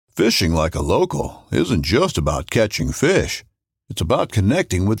Fishing like a local isn't just about catching fish. It's about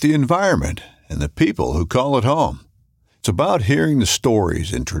connecting with the environment and the people who call it home. It's about hearing the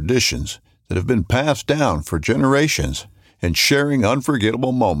stories and traditions that have been passed down for generations and sharing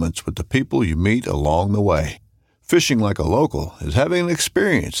unforgettable moments with the people you meet along the way. Fishing like a local is having an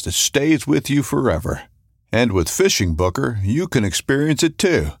experience that stays with you forever. And with Fishing Booker, you can experience it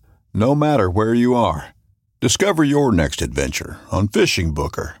too, no matter where you are. Discover your next adventure on Fishing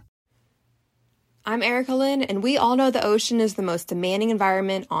Booker. I'm Erica Lynn, and we all know the ocean is the most demanding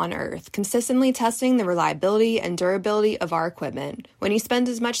environment on Earth, consistently testing the reliability and durability of our equipment. When you spend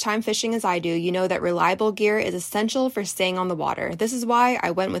as much time fishing as I do, you know that reliable gear is essential for staying on the water. This is why I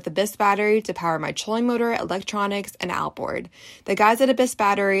went with the Abyss battery to power my trolling motor, electronics, and outboard. The guys at Abyss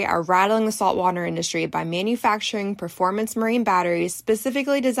Battery are rattling the saltwater industry by manufacturing performance marine batteries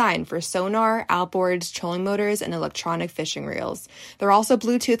specifically designed for sonar, outboards, trolling motors, and electronic fishing reels. They're also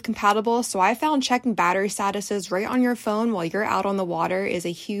Bluetooth compatible, so I found checking battery statuses right on your phone while you're out on the water is a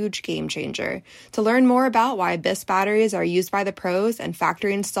huge game changer. To learn more about why Abyss batteries are used by the pros and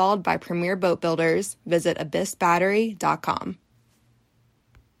factory installed by premier boat builders, visit abyssbattery.com.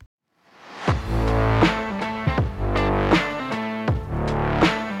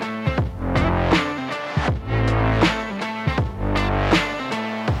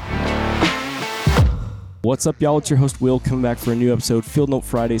 What's up, y'all? It's your host, Will, coming back for a new episode, Field Note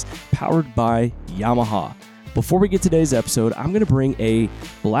Fridays, powered by Yamaha. Before we get to today's episode, I'm going to bring a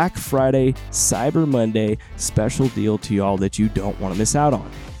Black Friday, Cyber Monday special deal to y'all that you don't want to miss out on.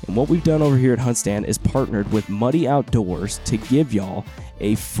 And what we've done over here at HuntStand is partnered with Muddy Outdoors to give y'all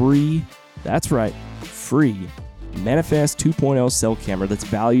a free, that's right, free Manifest 2.0 cell camera that's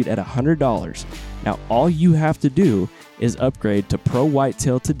valued at $100. Now, all you have to do is upgrade to Pro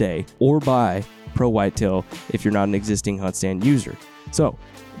Whitetail today or buy Pro Whitetail if you're not an existing HuntStand user. So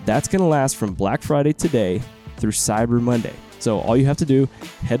that's going to last from Black Friday today through Cyber Monday. So all you have to do,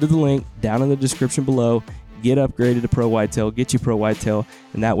 head to the link down in the description below, get upgraded to Pro Whitetail, get you Pro Whitetail,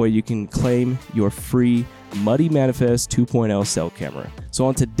 and that way you can claim your free Muddy Manifest 2.0 cell camera. So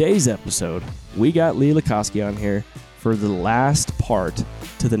on today's episode, we got Lee Lakosky on here for the last part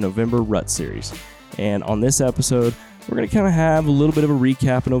to the November Rut series. And on this episode, we're going to kind of have a little bit of a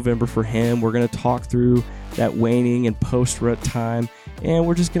recap of November for him. We're going to talk through that waning and post-rut time, and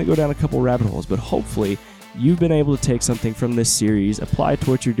we're just going to go down a couple rabbit holes. But hopefully, you've been able to take something from this series, apply it to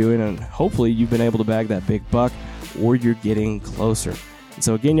what you're doing, and hopefully you've been able to bag that big buck, or you're getting closer. And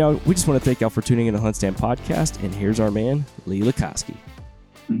so again, y'all, we just want to thank y'all for tuning in to HuntStand Podcast, and here's our man, Lee Lakosky.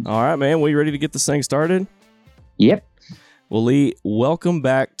 All right, man, we ready to get this thing started? Yep. Well, Lee, welcome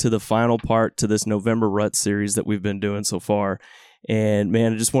back to the final part to this November Rut series that we've been doing so far. And,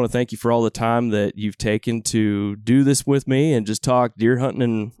 man, I just want to thank you for all the time that you've taken to do this with me and just talk deer hunting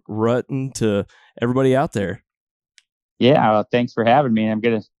and rutting to everybody out there. Yeah, well, thanks for having me. I'm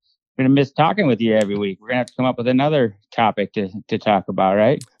gonna miss talking with you every week. We're going to have to come up with another topic to talk about,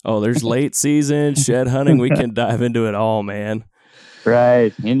 right? Oh, there's late season, shed hunting. We can dive into it all, man.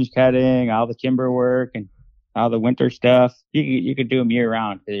 Right. Hinge cutting, all the timber work, and all the winter stuff. You could do them year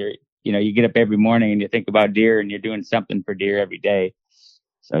round. You get up every morning and you think about deer and you're doing something for deer every day.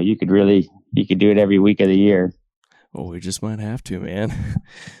 So you could do it every week of the year. Well, we just might have to, man.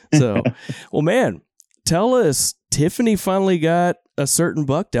 So, well, man, tell us, Tiffany finally got a certain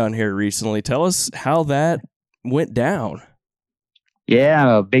buck down here recently. Tell us how that went down.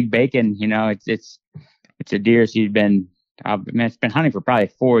 Yeah, Big Bacon, it's a deer she's been, it's been hunting for probably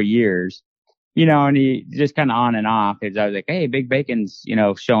 4 years. And he just kind of on and off. Because I was like, hey, Big Bacon's,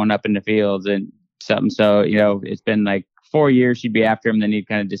 showing up in the fields and something. So, it's been like 4 years she'd be after him, then he'd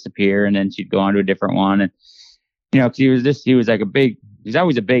kind of disappear, and then she'd go on to a different one. And, because he's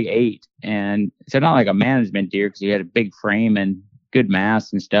always a big 8. And so not like a management deer because he had a big frame and good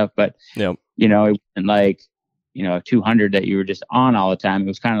mass and stuff. But, yep. It wasn't like, a 200 that you were just on all the time. It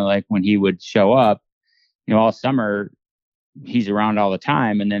was kind of like when he would show up, all summer, he's around all the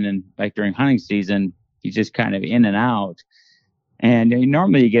time, and then during hunting season he's just kind of in and out. And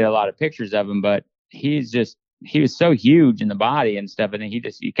normally you get a lot of pictures of him, but he was so huge in the body and stuff, and then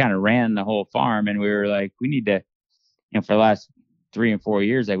he kind of ran the whole farm. And we were like, we need to, for the last 3 and 4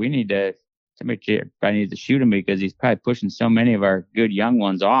 years, somebody needs to shoot him because he's probably pushing so many of our good young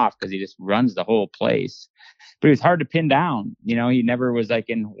ones off because he just runs the whole place. But he was hard to pin down. He never was like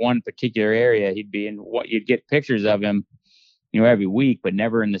in one particular area. He'd be in what you'd get pictures of him every week, but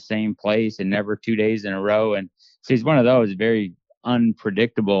never in the same place and never 2 days in a row. And so he's one of those very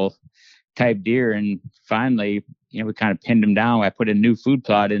unpredictable type deer. And finally, we kind of pinned him down. I put a new food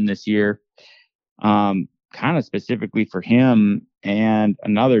plot in this year, kind of specifically for him. and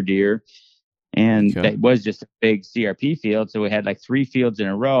another deer. And Okay. that was just a big CRP field. So we had like 3 fields in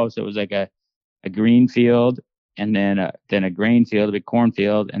a row. So it was like a green field, and then a grain field, a big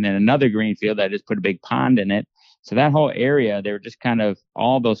cornfield, and then another green field that just put a big pond in it. So that whole area, they were just kind of,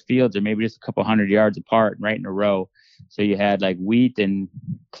 all those fields are maybe just a couple hundred yards apart, right in a row. So you had like wheat and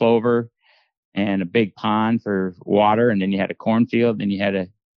clover and a big pond for water, and then you had a cornfield, and you had a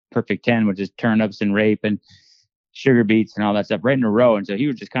perfect 10, which is turnips and rape and sugar beets and all that stuff right in a row. And so he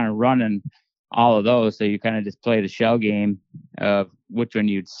was just kind of running all of those. So you kind of just play the shell game of which one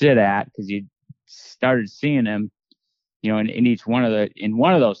you'd sit at, because you started seeing him, in each one of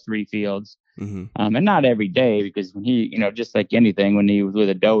those 3 fields. Mm-hmm. And not every day, because when he, just like anything, when he was with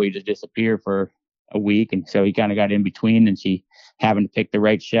a doe, he just disappeared for a week. And so he kind of got in between, and she happened to pick the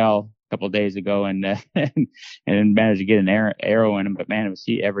right shell a couple of days ago, and and managed to get an arrow in him. But man, was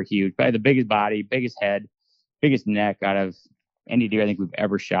he ever huge. Probably the biggest body, biggest head, biggest neck out of any deer I think we've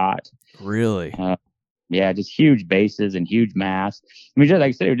ever shot. Really? Yeah, just huge bases and huge mass. I mean, just like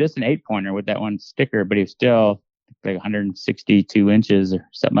I said, it was just an 8-pointer with that one sticker, but he was still like 162 inches or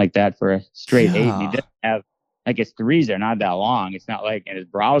something like that for a straight 8. And he doesn't have, like, his 3s are not that long. It's not like, and his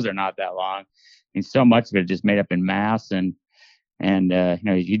brows are not that long. And so much of it just made up in mass. And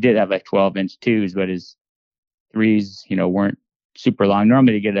he did have like 12-inch 2s, but his 3s, weren't super long.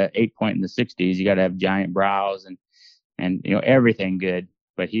 Normally to get an 8-point in the 60s, you got to have giant brows and everything good.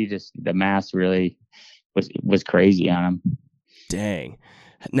 But the mass really was crazy on him. Dang.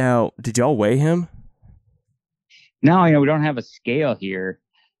 Now, did y'all weigh him? No, we don't have a scale here.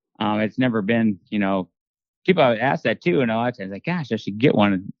 It's never been, people have asked that too. And a lot of times, like, gosh, I should get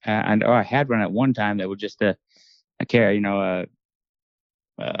one. And I had one at one time that was just where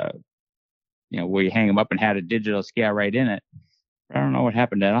you hang them up and had a digital scale right in it. I don't know what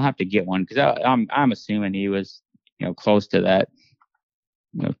happened to that. I'll have to get one, because I'm assuming he was, close to that,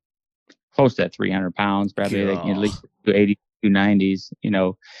 close to that 300 pounds, probably like at least 280, 290s,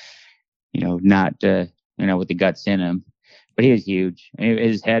 not, with the guts in him. But he was huge.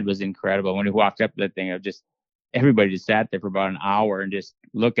 His head was incredible. When he walked up to that thing, everybody just sat there for about an hour and just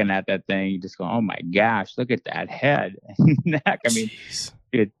looking at that thing. You just go, oh my gosh, look at that head and neck. I mean,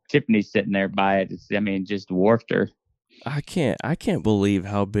 Tiffany sitting there by it. Just dwarfed her. I can't believe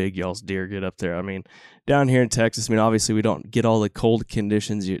how big y'all's deer get up there. I mean, down here in Texas, obviously we don't get all the cold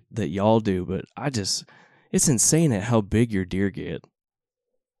conditions that y'all do, but it's insane at how big your deer get.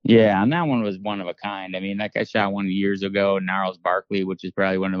 Yeah, and that one was one of a kind. Like I shot one years ago, Gnarls Barkley, which is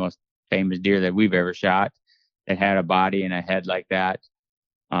probably one of the most famous deer that we've ever shot, that had a body and a head like that.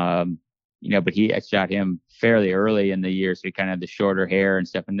 But I shot him fairly early in the year, so he kind of had the shorter hair and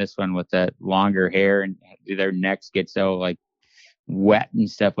stuff. And this one with the longer hair, and their necks get so like wet and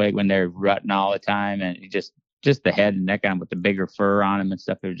stuff, like when they're rutting all the time, and just the head and neck on him with the bigger fur on him and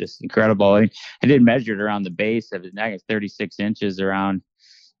stuff. It was just incredible. I did measure it around the base of his neck. It's 36 inches around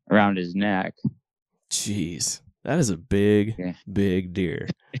his neck. Jeez, that is a big deer.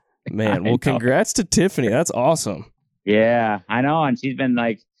 Man, well, congrats to Tiffany. That's awesome. Yeah, I know. And she's been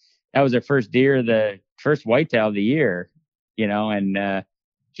like, that was her first deer, the first whitetail of the year, and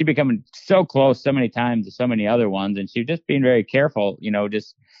she'd been coming so close so many times to so many other ones. And she was just being very careful,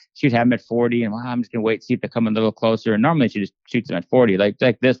 just she'd have them at 40 and, well, I'm just going to wait, see if they come a little closer. And normally she just shoots them at 40. Like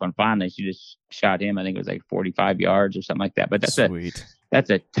this one, finally, she just shot him. I think it was like 45 yards or something like that. But that's sweet. That's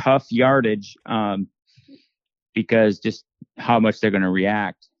a tough yardage, because just how much they're going to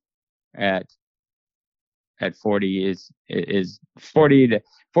react at 40 is 40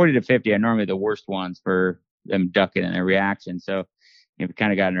 to 50 are normally the worst ones for them ducking in their reaction. So we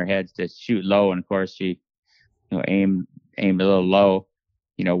kind of got in our heads to shoot low, and of course she aimed a little low,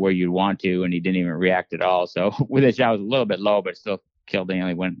 where you'd want to, and he didn't even react at all. So with the shot was a little bit low, but still killed. He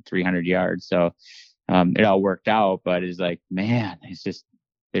only went 300 yards. So it all worked out. But it's like, man,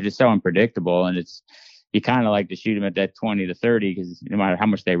 they're just so unpredictable, and you kind of like to shoot them at that 20 to 30, because no matter how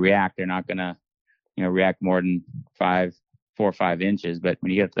much they react, they're not gonna react more than 4 or 5 inches. But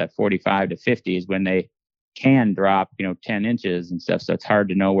when you get to that 45 to 50 is when they can drop 10 inches and stuff. So it's hard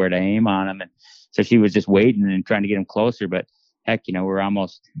to know where to aim on them. And so she was just waiting and trying to get him closer. But heck, we're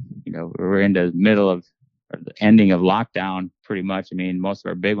almost we're into the middle of, or the ending of lockdown pretty much. Most of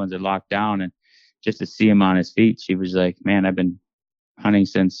our big ones are locked down, and just to see him on his feet, she was like, man, I've been hunting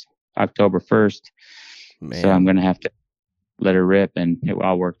since October 1st. Man. So I'm going to have to let her rip, and it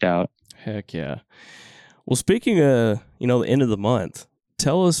all worked out. Heck yeah. Well, speaking of, the end of the month,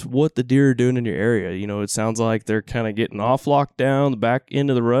 tell us what the deer are doing in your area. It sounds like they're kind of getting off lockdown, the back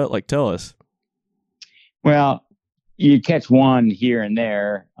end of the rut. Like, tell us. Well, you catch one here and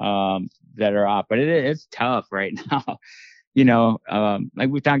there that are off, but it's tough right now. like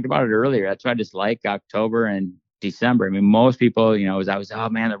we talked about it earlier, that's why I just like October and December. I mean, most people, is always, oh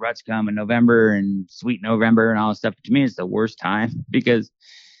man, the rut's come in November and sweet November and all this stuff. But to me, it's the worst time because,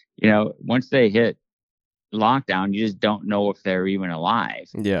 once they hit lockdown, you just don't know if they're even alive.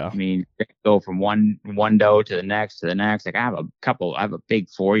 Yeah. I mean, they go from one doe to the next. Like I have a big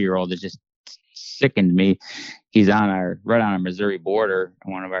 4-year-old that just sickened me. He's right on our Missouri border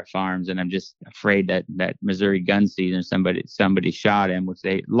on one of our farms, and I'm just afraid that Missouri gun season somebody shot him, which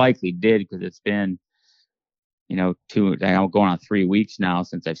they likely did because it's been, going on 3 weeks now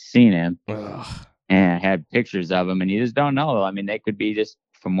since I've seen him. Ugh. And I had pictures of him, and you just don't know. I mean, they could be just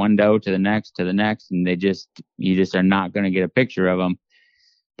from one doe to the next, and you just are not going to get a picture of them.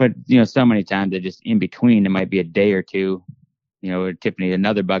 But, so many times they're just in between. It might be a day or two. Tiffany,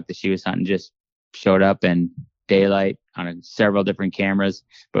 another buck that she was hunting, just showed up in daylight on several different cameras.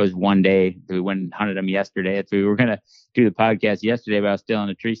 But it was one day. We went and hunted them yesterday. We were going to do the podcast yesterday, but I was still in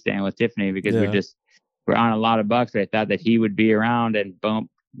the tree stand with Tiffany because we're on a lot of bucks. But I thought that he would be around, and boom.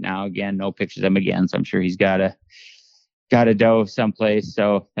 Now again, no pictures of him again. So I'm sure he's got a doe someplace.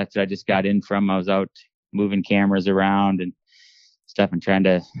 So that's what I just got in from. I was out moving cameras around and stuff and trying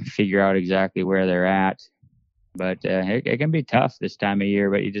to figure out exactly where they're at. But it can be tough this time of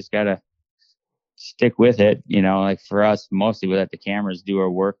year, but you just got to stick with it. Like for us, mostly we let the cameras do our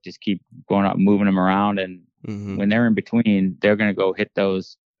work, just keep going out, moving them around. And when they're in between, they're going to go hit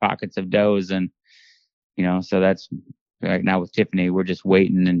those pockets of does. And, so that's right now with Tiffany, we're just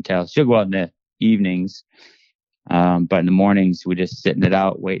waiting until she'll go out in the evenings. But in the mornings, we're just sitting it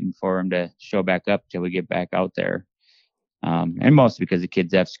out, waiting for him to show back up till we get back out there. And mostly because the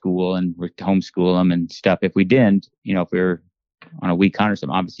kids have school and we homeschool them and stuff. If we didn't, if we were on a week hunt or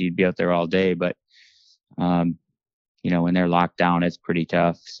something, obviously you'd be out there all day. But, when they're locked down, it's pretty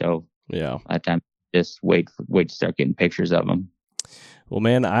tough. So yeah, that time just wait to start getting pictures of them. Well,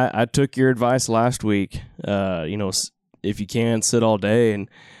 man, I took your advice last week. If you can, sit all day. And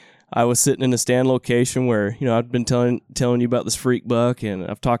I was sitting in a stand location where, I've been telling you about this freak buck, and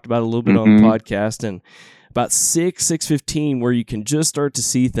I've talked about it a little bit on the podcast. And about 6:15, where you can just start to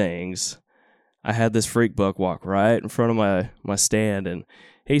see things, I had this freak buck walk right in front of my stand, and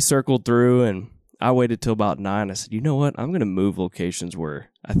he circled through, and I waited till about 9. I said, you know what? I'm going to move locations where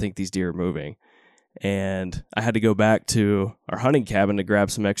I think these deer are moving. And I had to go back to our hunting cabin to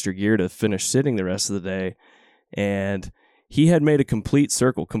grab some extra gear to finish sitting the rest of the day. And he had made a complete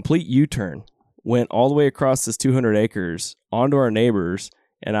circle, complete U-turn, went all the way across this 200 acres onto our neighbors,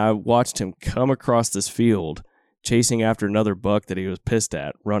 and I watched him come across this field chasing after another buck that he was pissed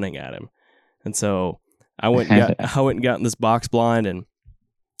at, running at him. And so I went and got in this box blind, and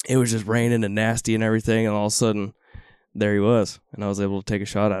it was just raining and nasty and everything, and all of a sudden, there he was, and I was able to take a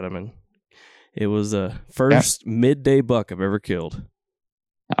shot at him, and it was the first midday buck I've ever killed.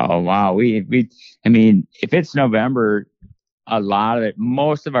 Oh, wow. I mean, if it's November,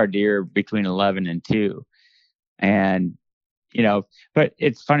 most of our deer are between 11 and 2. And, but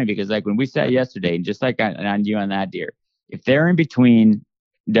it's funny because like when we sat yesterday, just like on you on that deer, if they're in between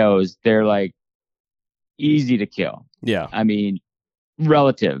does, they're like easy to kill. Yeah. I mean,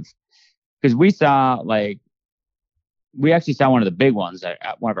 relative. Because we actually saw one of the big ones,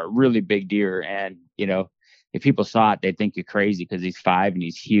 one of our really big deer. And, if people saw it, they'd think you're crazy because he's 5 and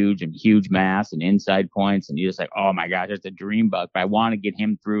he's huge mass and inside points. And you're just like, oh my gosh, that's a dream buck. But I want to get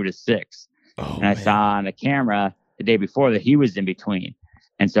him through to 6. And I saw on the camera the day before that he was in between.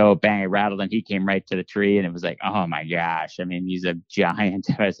 And so bang, it rattled and he came right to the tree. And it was like, oh my gosh. I mean, he's a giant.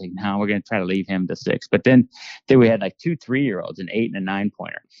 I was like, no, we're going to try to leave him to 6. But then we had like 2 3-year-olds, an 8 and a 9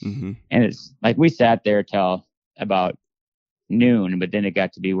 pointer. And it's like we sat there till about noon, but then it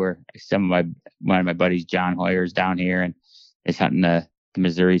got to be where one of my buddies, John Hoyer's down here and is hunting the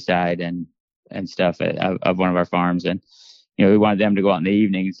Missouri side and stuff of one of our farms. And, we wanted them to go out in the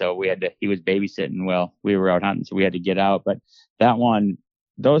evening. So he was babysitting while we were out hunting. So we had to get out. But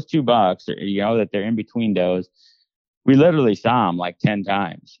those 2 bucks, that they're in between those, we literally saw them like 10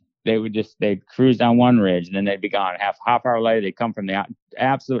 times. They'd cruise down one ridge and then they'd be gone. Half hour later, they'd come from the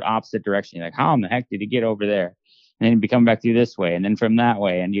absolute opposite direction. You're like, how in the heck did he get over there? And then he'd be coming back through this way and then from that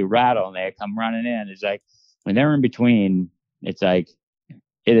way. And you rattle and they come running in. It's like when they're in between, it's like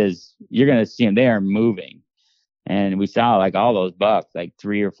you're going to see them. They are moving. And we saw like all those bucks like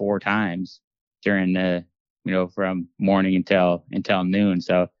 3 or 4 times during the, from morning until noon.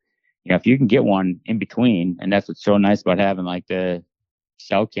 So, if you can get one in between, and that's what's so nice about having like the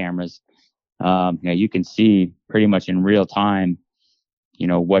cell cameras, you can see pretty much in real time,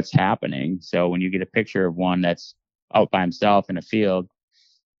 what's happening. So when you get a picture of one that's out by himself in a field,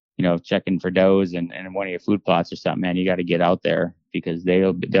 checking for does and one of your food plots or something, man, you got to get out there because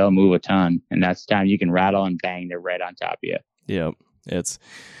they'll move a ton. And that's the time you can rattle and bang, they're right on top of you. Yeah. It's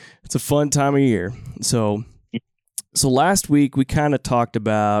a fun time of year. So last week we kind of talked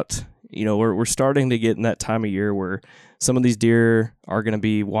about, we're starting to get in that time of year where some of these deer are going to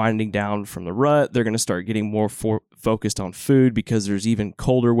be winding down from the rut. They're going to start getting more focused on food because there's even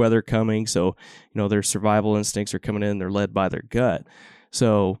colder weather coming. So, their survival instincts are coming in. They're led by their gut.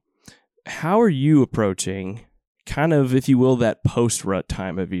 So how are you approaching kind of, if you will, that post-rut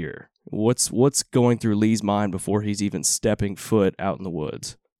time of year? What's going through Lee's mind before he's even stepping foot out in the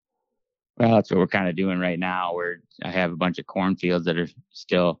woods? Well, that's what we're kind of doing right now, where I have a bunch of cornfields that are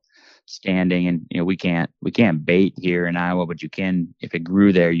still standing, and we can't bait here in Iowa, but you can, if it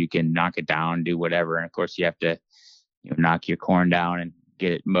grew there, you can knock it down, do whatever. And of course you have to knock your corn down and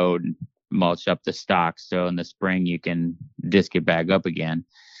get it mowed and mulch up the stalks, so in the spring you can disc it back up again.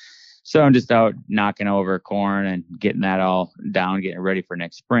 So I'm just out knocking over corn and getting that all down, getting it ready for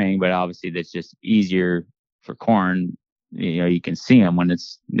next spring. But obviously that's just easier for corn. You can see them when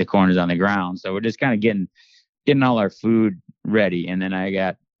the corn is on the ground. So we're just kind of getting all our food ready. And then I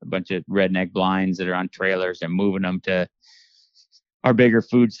got a bunch of redneck blinds that are on trailers and moving them to our bigger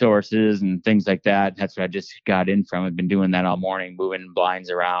food sources and things like that. That's what I just got in from. I've been doing that all morning, moving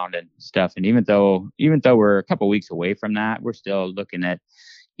blinds around and stuff. And even though we're a couple of weeks away from that, we're still looking at,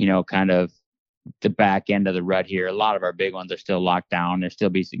 kind of the back end of the rut here. A lot of our big ones are still locked down. There'll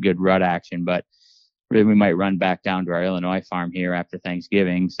still be some good rut action, but really we might run back down to our Illinois farm here after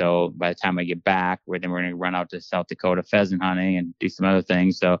Thanksgiving. So by the time I get back, then we're going to run out to South Dakota pheasant hunting and do some other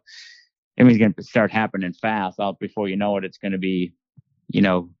things. So everything's going to start happening fast. Before you know it, it's going to be,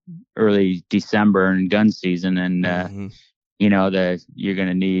 early December and gun season. And, they're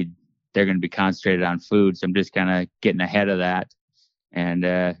going to be concentrated on food. So I'm just kind of getting ahead of that and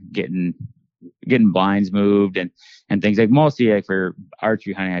getting blinds moved and things like, mostly like for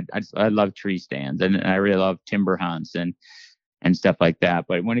archery hunting. I love tree stands and I really love timber hunts and stuff like that.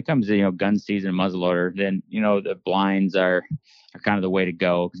 But when it comes to, gun season, muzzleloader, then, the blinds are kind of the way to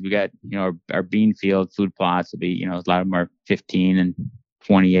go, because we got, our bean field food plots will be, a lot of them are 15 and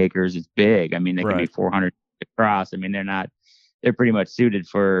 20 acres. It's big. I mean, they can be 400 across. I mean, they're pretty much suited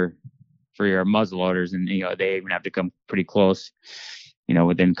for your muzzleloaders, and, they even have to come pretty close,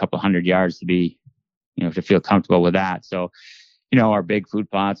 within a couple hundred yards to be, to feel comfortable with that. So, our big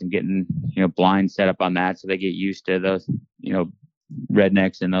food plots and getting, blinds set up on that, so they get used to those,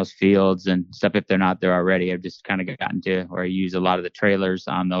 rednecks in those fields and stuff. If they're not there already, I've just kind of gotten to where I use a lot of the trailers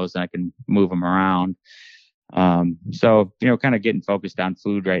on those and I can move them around. So, kind of getting focused on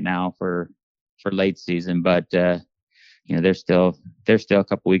food right now for late season, but, there's still a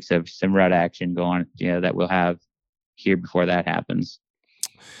couple weeks of some rut action going, that we'll have here before that happens.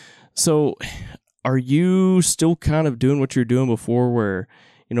 So are you still kind of doing what you're doing before, where,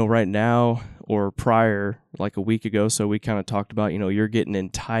 right now or prior, like a week ago, so we kind of talked about, you're getting in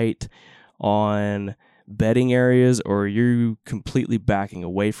tight on bedding areas, or are you completely backing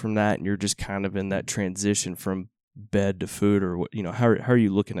away from that and you're just kind of in that transition from bed to food, or what, how are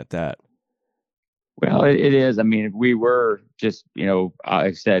you looking at that? Well, it is. I mean, we were just, like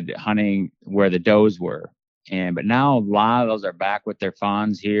I said, hunting where the does were. But now a lot of those are back with their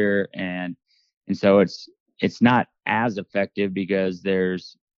fawns here. And so it's not as effective because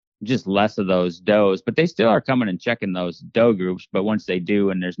there's just less of those does, but they still are coming and checking those doe groups. But once they do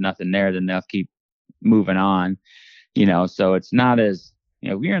and there's nothing there, then they'll keep moving on, so it's not as,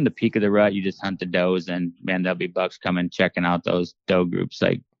 if you're in the peak of the rut, you just hunt the does, and man, there'll be bucks coming checking out those doe groups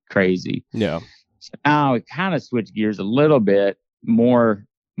like crazy. Yeah. So now it kind of switched gears a little bit more,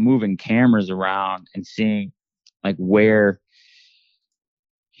 moving cameras around and seeing like where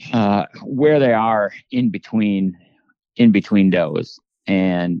they are in between does.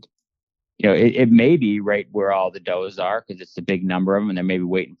 And, it may be right where all the does are, because it's a big number of them and they're maybe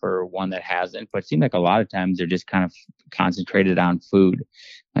waiting for one that hasn't. But it seems like a lot of times they're just kind of concentrated on food.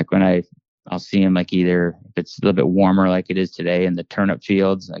 Like when I'll see them, like either if it's a little bit warmer like it is today in the turnip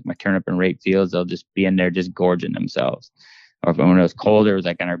fields, like my turnip and rape fields, they'll just be in there just gorging themselves. Or if when it was colder,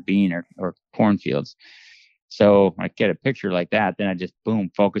 like on our bean or corn fields. So I get a picture like that, then I just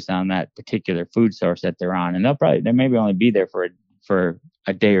focus on that particular food source that they're on. And they maybe only be there for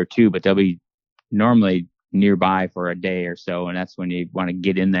a day or two, but they'll be normally nearby for a day or so. And that's when you want to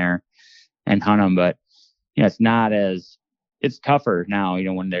get in there and hunt them. But, it's tougher now,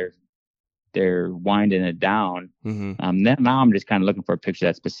 when they're winding it down. Mm-hmm. Then now I'm just kind of looking for a picture of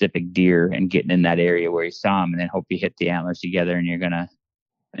that specific deer and getting in that area where you saw them, and then hope you hit the antlers together and you're going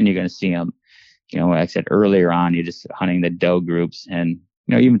to see them. Like I said earlier on, you're just hunting the doe groups, and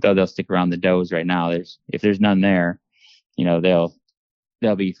even though they'll stick around the does right now, if there's none there, they'll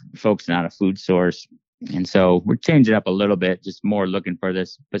be focusing on a food source. And so we're changing up a little bit, just more looking for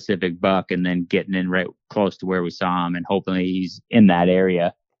this specific buck and then getting in right close to where we saw him, and hopefully he's in that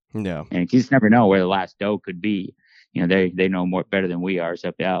area. Yeah. And you just never know where the last doe could be. They know more better than we are. So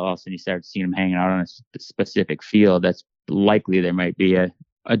if all of a sudden you start seeing them hanging out on a specific field, that's likely there might be a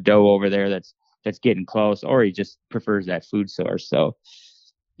doe over there that's getting close, or he just prefers that food source. So,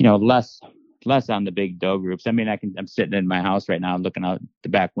 less on the big doe groups. I mean, I'm sitting in my house right now looking out the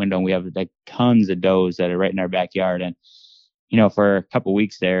back window, and we have like tons of does that are right in our backyard. And, for a couple of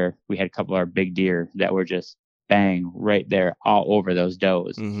weeks there, we had a couple of our big deer that were just bang right there all over those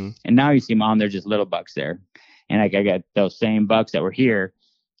does. Mm-hmm. And now you see them on, they're just little bucks there. And I got those same bucks that were here.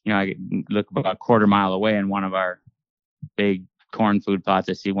 I look about a quarter mile away in one of our big corn food plots.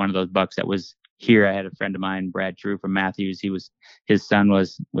 I see one of those bucks that was here. I had a friend of mine, Brad True from Matthews. His son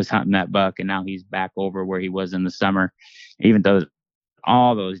was hunting that buck, and now he's back over where he was in the summer. Even though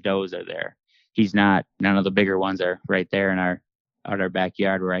all those does are there, he's not. None of the bigger ones are right there in our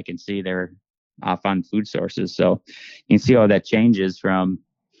backyard where I can see they're off on food sources. So you can see how that changes from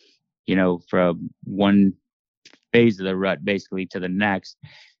one phase of the rut basically to the next.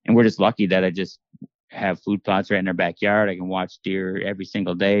 And we're just lucky that I just have food plots right in our backyard. I can watch deer every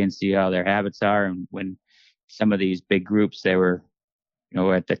single day and see how their habits are. And when some of these big groups, they were,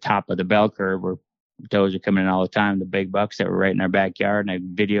 at the top of the bell curve where does are coming in all the time, the big bucks that were right in our backyard, and I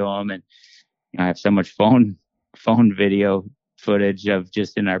video them. And I have so much phone video footage of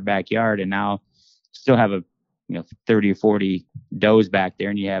just in our backyard. And now still have 30 or 40 does back there,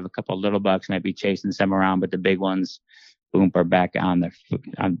 and you have a couple of little bucks might be chasing some around, but the big ones, boom, are back on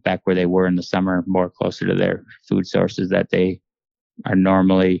back where they were in the summer, more closer to their food sources that you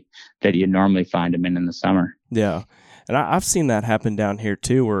normally find them in the summer. Yeah. And I've seen that happen down here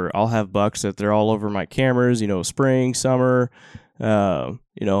too, where I'll have bucks that they're all over my cameras, spring, summer, and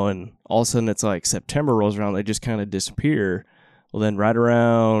all of a sudden it's like September rolls around, they just kind of disappear. Well, then right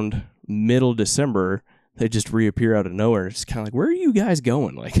around middle December, they just reappear out of nowhere. It's kind of like, where are you guys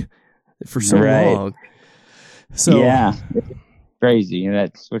going? Like, for so long. So yeah, crazy.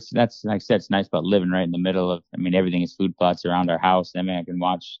 That's like I said, it's nice about living right in the middle of. I mean, everything is food plots around our house. I mean, I can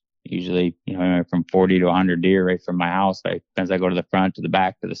watch usually from 40 to 100 deer right from my house. As I go to the front, to the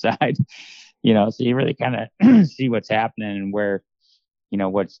back, to the side. So you really kind of see what's happening and where,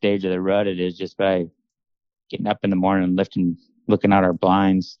 what stage of the rut it is just by getting up in the morning and looking out our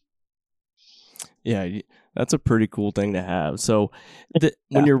blinds. Yeah, that's a pretty cool thing to have. So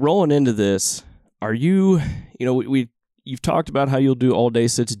when you're rolling into this, are you, you've talked about how you'll do all day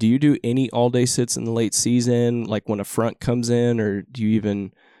sits. Do you do any all day sits in the late season, like when a front comes in, or do you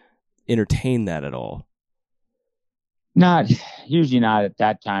even entertain that at all? Usually not at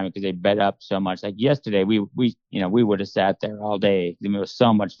that time because they bed up so much. Like yesterday, we would have sat there all day. I mean, it was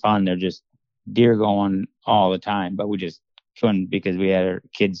so much fun. They're just deer going all the time, but we just couldn't because we had our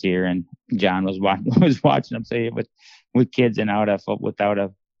kids here and John was watching them. So with kids and without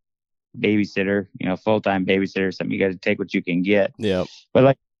a babysitter, full-time babysitter, something you got to take what you can get. Yeah. But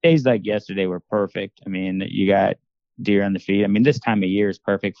like days like yesterday were perfect. I mean, you got deer on the feed. I mean, this time of year is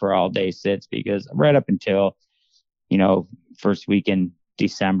perfect for all day sits because right up until, first week in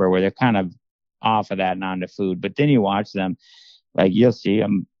December where they're kind of off of that and onto food. But then you watch them, like you'll see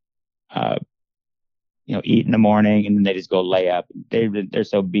them, eat in the morning and then they just go lay up. They're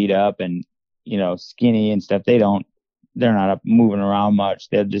so beat up and, skinny and stuff. They're not up moving around much.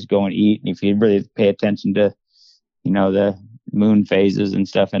 They'll just go and eat. And if you really pay attention to, the moon phases and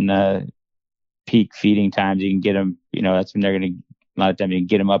stuff and the peak feeding times, you can get them, that's when a lot of times you can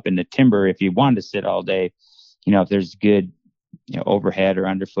get them up in the timber if you want to sit all day. If there's good, overhead or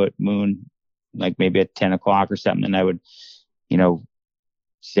underfoot moon, like maybe at 10 o'clock or something, then I would,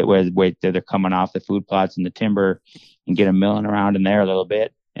 wait till they're coming off the food plots in the timber and get them milling around in there a little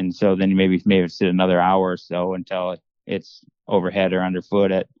bit. And so then maybe sit another hour or so until it's overhead or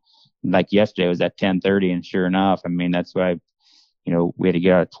underfoot at, like yesterday was at 10:30. And sure enough, I mean, that's why, we had to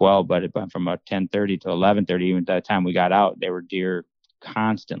get out at 12, but it went from about 10:30 to 11:30. Even by the time we got out, there were deer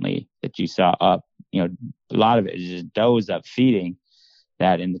constantly that you saw up. A lot of it is just does up feeding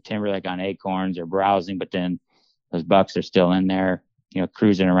that in the timber, like on acorns or browsing. But then those bucks are still in there,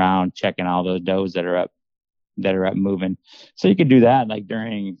 cruising around, checking all those does that are up moving. So you could do that like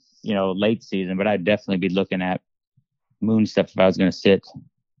during, late season, but I'd definitely be looking at moon stuff if I was going to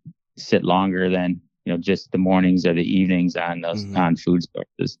sit longer than, just the mornings or the evenings on those on food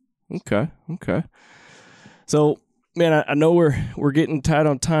sources. Okay. So, man, I know we're getting tight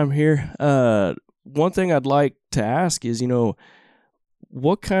on time here. One thing I'd like to ask is,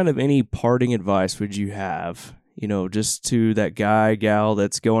 what kind of any parting advice would you have, just to that guy, gal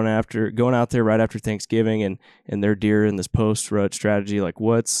that's going out there right after Thanksgiving and their deer in this post-rut strategy? Like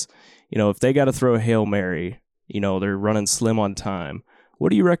what's, if they got to throw a Hail Mary, they're running slim on time, what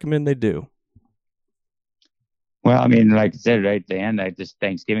do you recommend they do? Well, I mean, like I said, right at the end, just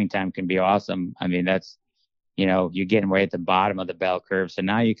Thanksgiving time can be awesome. I mean, that's, you're getting right at the bottom of the bell curve. So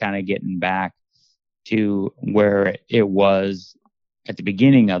now you're kind of getting back to where it was at the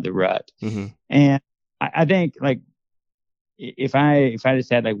beginning of the rut. Mm-hmm. And I think like if I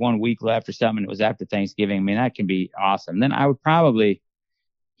just had like 1 week left or something, it was after Thanksgiving, I mean, that can be awesome. Then I would probably,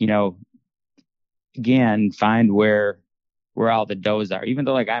 again, find where all the does are, even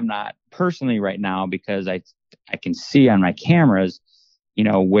though like I'm not personally right now, because I can see on my cameras,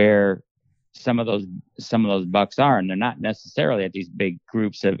 where some of those bucks are, and they're not necessarily at these big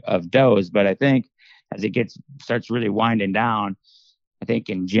groups of does. But I think as it starts really winding down, I think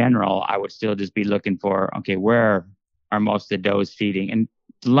in general, I would still just be looking for, okay, where are most of the does feeding? And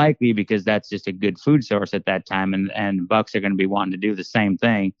likely because that's just a good food source at that time, and bucks are going to be wanting to do the same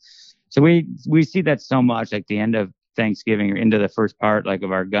thing. So we see that so much, like the end of Thanksgiving or into the first part, like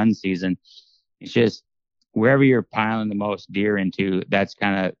of our gun season. It's just wherever you're piling the most deer into, that's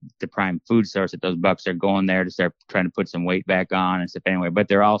kind of the prime food source that those bucks are going there to start trying to put some weight back on and stuff anyway. But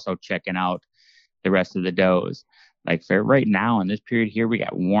they're also checking out the rest of the does. Like for right now in this period here, we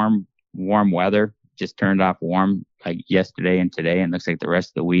got warm weather, just turned off warm like yesterday and today, and looks like the rest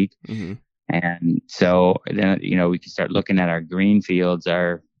of the week. Mm-hmm. And so then, we can start looking at our green fields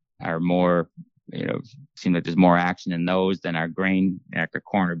are more, seem like there's more action in those than our grain, our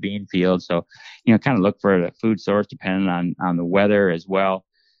corn or bean fields. So, kind of look for the food source depending on the weather as well.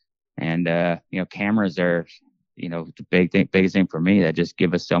 And, cameras are, the biggest thing for me that just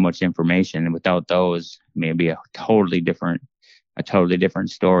give us so much information. And without those, maybe a totally different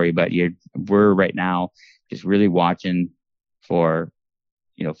story. But we're right now just really watching for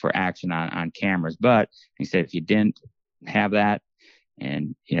action on cameras. But like I said, if you didn't have that,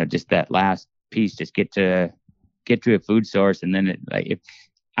 and just that last piece, just get to a food source, and then if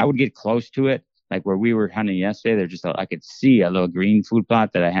I would get close to it, like where we were hunting yesterday, there's just I could see a little green food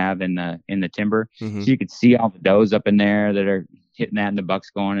plot that I have in the timber. Mm-hmm. So you could see all the does up in there that are hitting that, and the bucks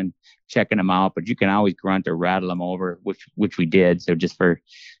going and checking them out. But you can always grunt or rattle them over, which we did. So just for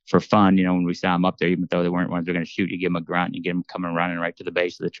fun, when we saw them up there, even though they weren't ones they're going to shoot, you give them a grunt, and you get them coming running right to the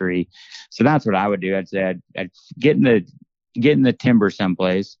base of the tree. So that's what I would do. I'd say I'd get in the timber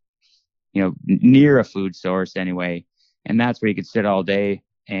someplace, near a food source anyway. And that's where you could sit all day,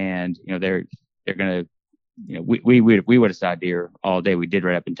 and, they're going to, we would have saw deer all day. We did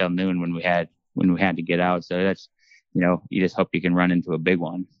right up until noon when we had to get out. So that's, you just hope you can run into a big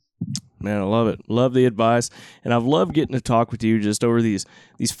one. Man, I love it. Love the advice. And I've loved getting to talk with you just over these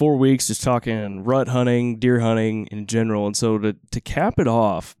 4 weeks, just talking rut hunting, deer hunting in general. And so to cap it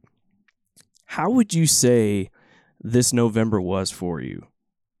off, how would you say this November was for you?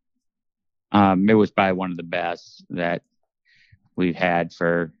 It was probably one of the best that we've had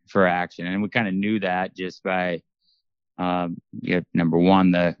for action. And we kind of knew that just by, number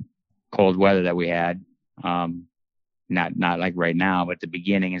one, the cold weather that we had, not like right now, but the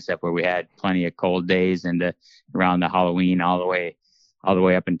beginning and stuff where we had plenty of cold days, and around the Halloween all the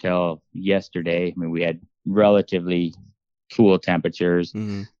way up until yesterday. I mean, we had relatively cool temperatures.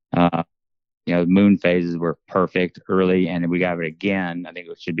 Mm-hmm. The moon phases were perfect early, and we got it again. I think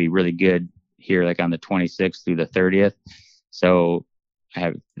it should be really good here, like on the 26th through the 30th. So I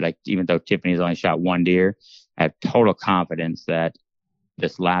have, like, even though Tiffany's only shot one deer, I have total confidence that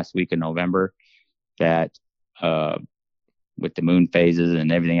this last week of November, that with the moon phases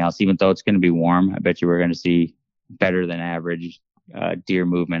and everything else, even though it's going to be warm, I bet you we're going to see better than average deer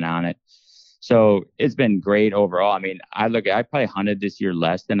movement on it. So it's been great overall. I mean, I probably hunted this year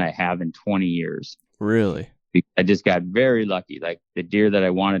less than I have in 20 years. Really? I just got very lucky. Like the deer that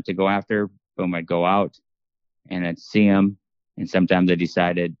I wanted to go after, boom, I'd go out and I'd see them. And sometimes I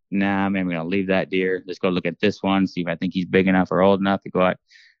decided, nah, I'm going to leave that deer. Let's go look at this one, see if I think he's big enough or old enough to go out.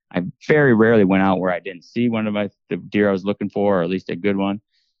 I very rarely went out where I didn't see one of the deer I was looking for, or at least a good one.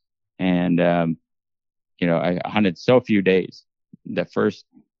 And, I hunted so few days. My first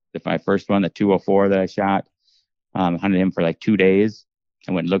one, the 204 that I shot, hunted him for like 2 days.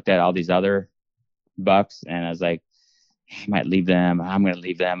 I went and looked at all these other bucks, and I was like, I might leave them. I'm going to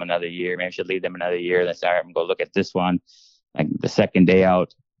leave them another year. Maybe I should leave them another year. That's all right. I'm going to go look at this one. Like the second day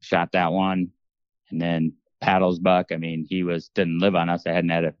out, shot that one. And then Paddle's buck, I mean, he didn't live on us. I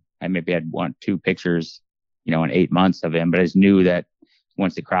maybe had 1-2 pictures, in 8 months of him, but I just knew that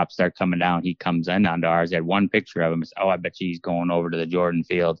once the crops start coming down, he comes in onto ours. I had one picture of him. Oh, I bet you he's going over to the Jordan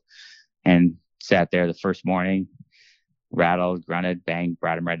field, and sat there the first morning, rattled, grunted, bang,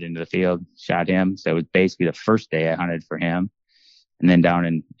 brought him right into the field, shot him. So it was basically the first day I hunted for him. And then down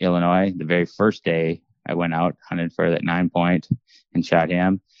in Illinois, the very first day I went out, hunted for that 9-point and shot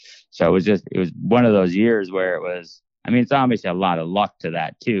him. So it was one of those years where it was, I mean, it's obviously a lot of luck to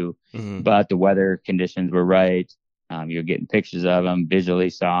that too, but the weather conditions were right. You're getting pictures of them,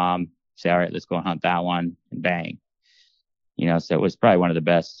 visually saw them, say, all right, let's go hunt that one, and bang. So it was probably one of the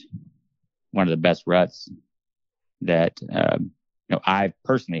best ruts that, I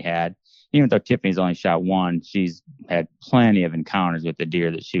personally had. Even though Tiffany's only shot one, she's had plenty of encounters with the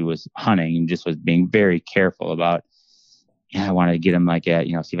deer that she was hunting, and just was being very careful about, I wanted to get him like at,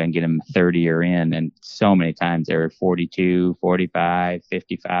 see if I can get him 30 or in. And so many times they were 42, 45,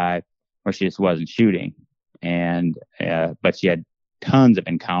 55, where she just wasn't shooting. And, but she had tons of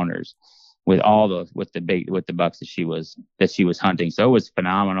encounters with with the bucks that she was hunting. So it was a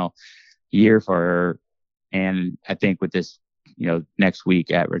phenomenal year for her. And I think with this, next week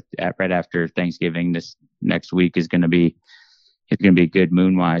right after Thanksgiving, this next week is going to be good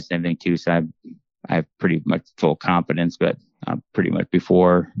moon wise and everything too. So I have pretty much full confidence, but pretty much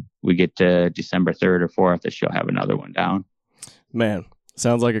before we get to December 3rd or 4th, that she'll have another one down. Man,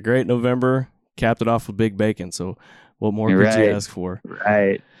 sounds like a great November. Capped it off with big bacon. So what more could you ask for?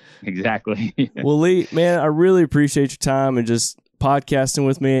 Right. Exactly. Well, Lee, man, I really appreciate your time and just podcasting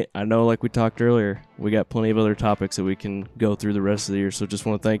with me. I know, like we talked earlier, we got plenty of other topics that we can go through the rest of the year. So just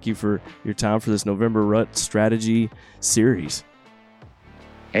want to thank you for your time for this November Rut Strategy series.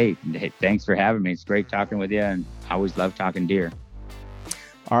 Hey, thanks for having me. It's great talking with you, and I always love talking deer.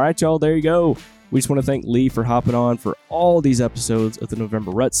 All right, y'all, there you go. We just want to thank Lee for hopping on for all these episodes of the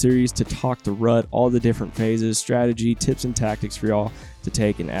November Rut series to talk the rut, all the different phases, strategy, tips, and tactics for y'all to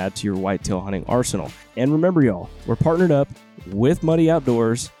take and add to your whitetail hunting arsenal. And remember, y'all, we're partnered up with Muddy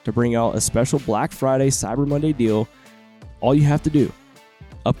Outdoors to bring y'all a special Black Friday, Cyber Monday deal. All you have to do,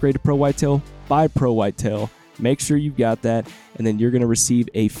 upgrade to Pro Whitetail, buy Pro Whitetail, make sure you've got that, and then you're going to receive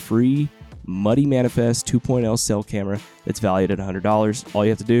a free Muddy Manifest 2.0 cell camera that's valued at $100. All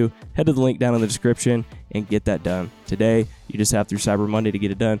you have to do, head to the link down in the description and get that done today. You just have through Cyber Monday to get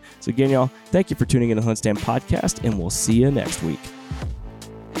it done. So again, y'all, thank you for tuning in to the Hunt Stand Podcast, and we'll see you next week.